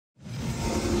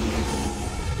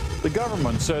The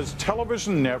government says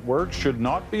television networks should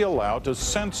not be allowed to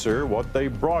censor what they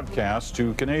broadcast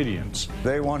to Canadians.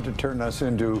 They want to turn us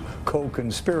into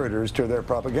co-conspirators to their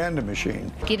propaganda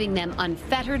machine, giving them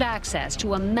unfettered access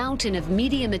to a mountain of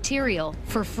media material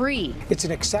for free. It's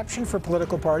an exception for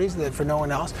political parties, that for no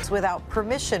one else. It's without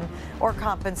permission or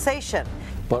compensation.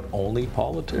 But only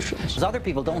politicians. Other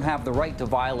people don't have the right to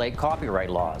violate copyright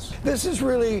laws. This is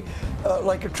really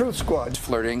like a truth squad.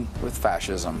 Flirting with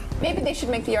fascism. Maybe they should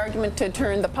make the argument to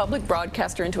turn the public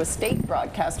broadcaster into a state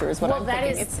broadcaster is what I'm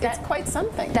thinking. It's quite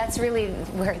something. That's really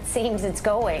where it seems it's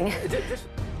going.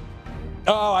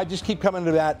 Oh, I just keep coming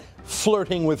to that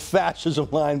flirting with fascism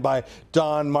line by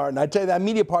Don Martin. I tell you, that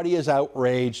media party is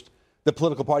outraged. The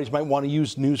political parties might want to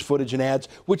use news footage and ads,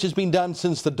 which has been done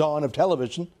since the dawn of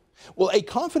television. Well, a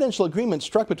confidential agreement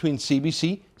struck between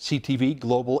CBC, CTV,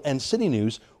 Global, and City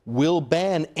News will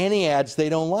ban any ads they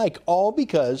don't like, all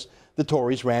because the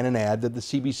Tories ran an ad that the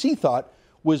CBC thought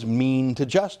was mean to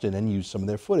Justin and used some of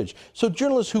their footage. So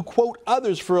journalists who quote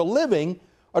others for a living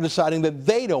are deciding that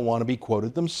they don't want to be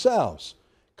quoted themselves.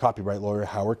 Copyright lawyer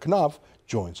Howard Knopf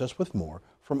joins us with more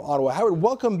from Ottawa. Howard,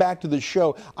 welcome back to the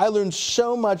show. I learned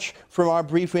so much from our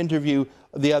brief interview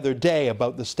the other day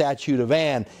about the Statute of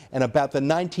Anne and about the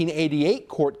 1988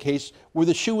 court case where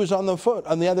the shoe was on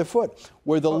the other foot,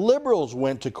 where the Liberals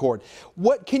went to court.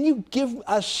 What can you give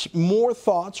us more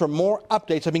thoughts or more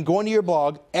updates? I've been going to your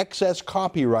blog,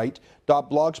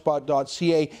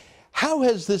 excesscopyright.blogspot.ca. How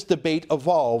has this debate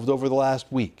evolved over the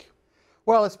last week?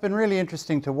 Well, it's been really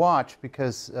interesting to watch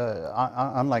because,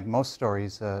 unlike most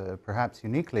stories, perhaps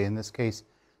uniquely in this case,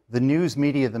 the news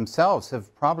media themselves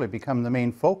have probably become the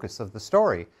main focus of the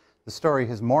story. The story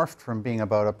has morphed from being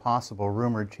about a possible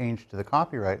rumored change to the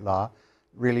copyright law,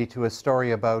 really to a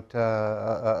story about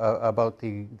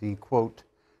the quote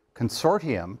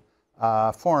consortium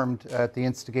formed at the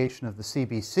instigation of the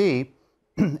CBC,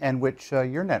 and which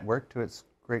your network, to its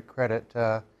great credit,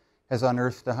 has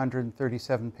unearthed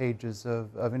 137 pages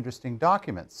of interesting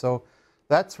documents. So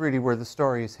that's really where the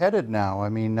story is headed now. I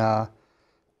mean,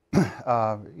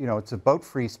 you know, it's about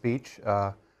free speech.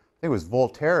 I think it was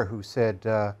Voltaire who said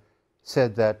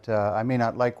that I may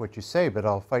not like what you say, but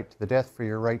I'll fight to the death for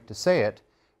your right to say it.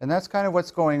 And that's kind of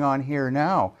what's going on here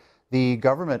now. The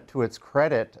government, to its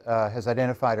credit, has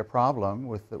identified a problem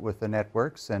with the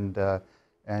networks, and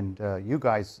you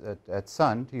guys at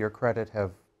Sun, to your credit,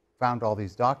 have found all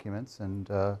these documents and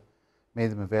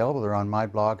made them available. They're on my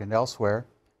blog and elsewhere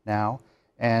now.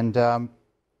 And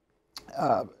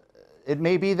it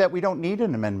may be that we don't need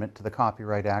an amendment to the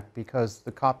Copyright Act because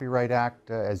the Copyright Act,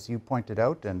 as you pointed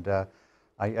out, and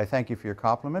I thank you for your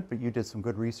compliment, but you did some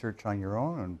good research on your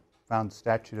own and found the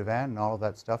Statute of Anne and all of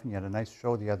that stuff, and you had a nice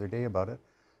show the other day about it,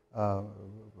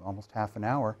 almost half an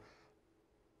hour.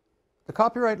 The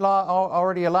copyright law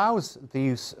already allows the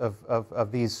use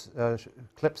of these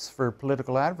clips for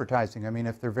political advertising. I mean,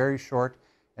 if they're very short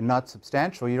and not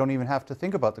substantial, you don't even have to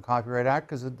think about the Copyright Act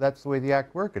because that's the way the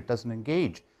Act works. It doesn't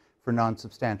engage for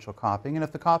non-substantial copying. And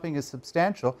if the copying is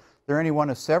substantial, there are any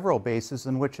one of several bases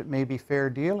in which it may be fair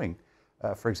dealing.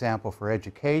 For example, for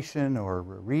education or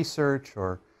research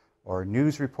or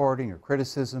news reporting or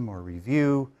criticism or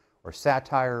review or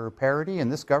satire or parody.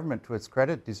 And this government, to its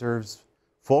credit, deserves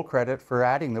full credit for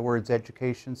adding the words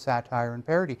education, satire, and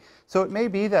parody. So it may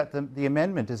be that the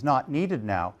amendment is not needed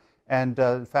now. And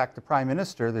in fact, the Prime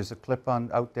Minister, there's a clip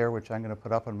out there which I'm going to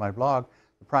put up on my blog,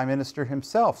 the Prime Minister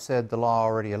himself said the law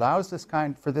already allows this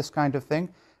kind of thing,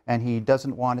 and he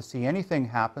doesn't want to see anything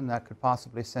happen that could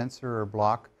possibly censor or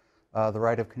block the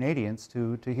right of Canadians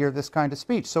to hear this kind of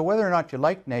speech. So whether or not you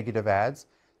like negative ads,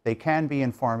 they can be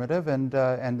informative, and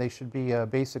they should be a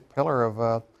basic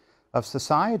pillar of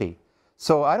society.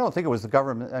 So I don't think it was the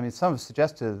government. I mean, some have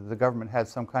suggested the government had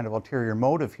some kind of ulterior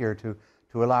motive here to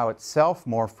allow itself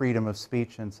more freedom of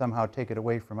speech and somehow take it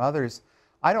away from others.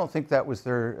 I don't think that was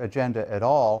their agenda at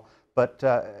all. But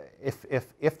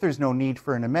if there's no need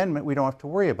for an amendment, we don't have to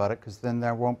worry about it because then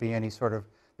there won't be any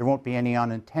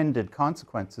unintended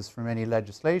consequences from any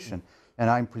legislation.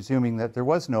 And I'm presuming that there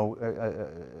was no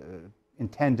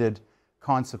intended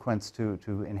consequence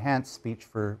to enhance speech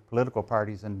for political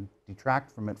parties and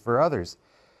detract from it for others.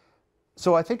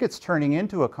 So I think it's turning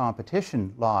into a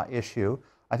competition law issue.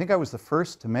 I think I was the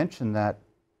first to mention the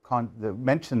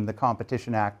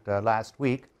Competition Act last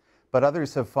week, but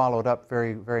others have followed up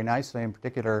very, very nicely, in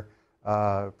particular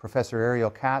Professor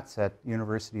Ariel Katz at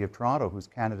University of Toronto, who's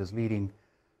Canada's leading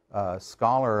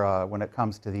scholar when it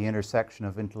comes to the intersection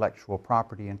of intellectual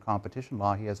property and competition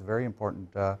law. He has a very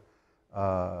important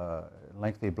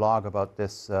lengthy blog about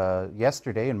this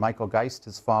yesterday, and Michael Geist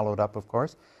has followed up, of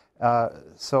course.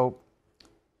 So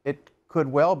it could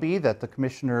well be that the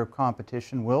Commissioner of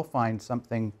Competition will find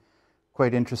something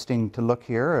quite interesting to look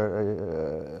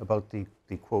here about the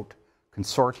quote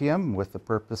consortium with the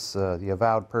purpose, the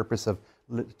avowed purpose of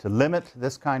to limit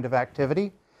this kind of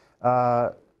activity.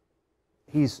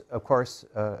 He's of course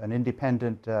an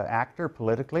independent actor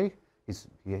politically.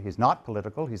 He's not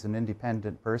political. He's an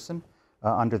independent person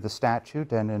under the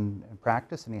statute and in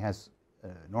practice, and he has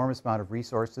an enormous amount of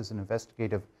resources and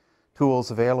investigative tools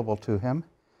available to him.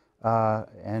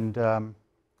 And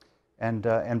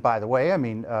by the way, I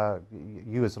mean,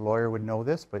 you as a lawyer would know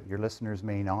this, but your listeners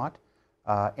may not.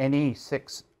 Any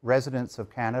 6 residents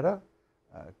of Canada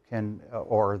can,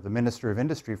 or the Minister of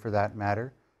Industry for that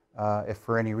matter, if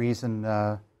for any reason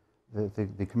the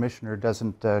Commissioner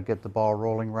doesn't get the ball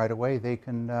rolling right away, they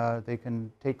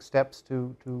can take steps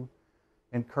to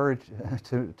encourage,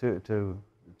 to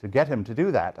get him to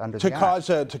do that under the Act.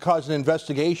 To cause an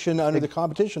investigation under the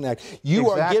Competition Act.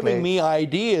 You are giving me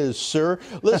ideas, sir.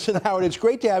 Listen, Howard, it's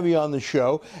great to have you on the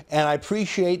show, and I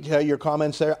appreciate your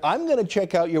comments there. I'm going to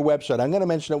check out your website. I'm going to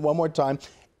mention it one more time,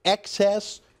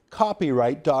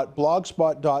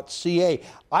 excesscopyright.blogspot.ca.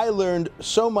 I learned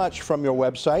so much from your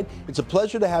website. It's a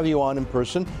pleasure to have you on in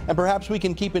person, and perhaps we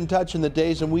can keep in touch in the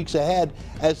days and weeks ahead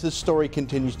as this story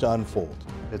continues to unfold.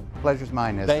 The pleasure's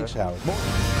mine, Ezra. Thanks, Howard.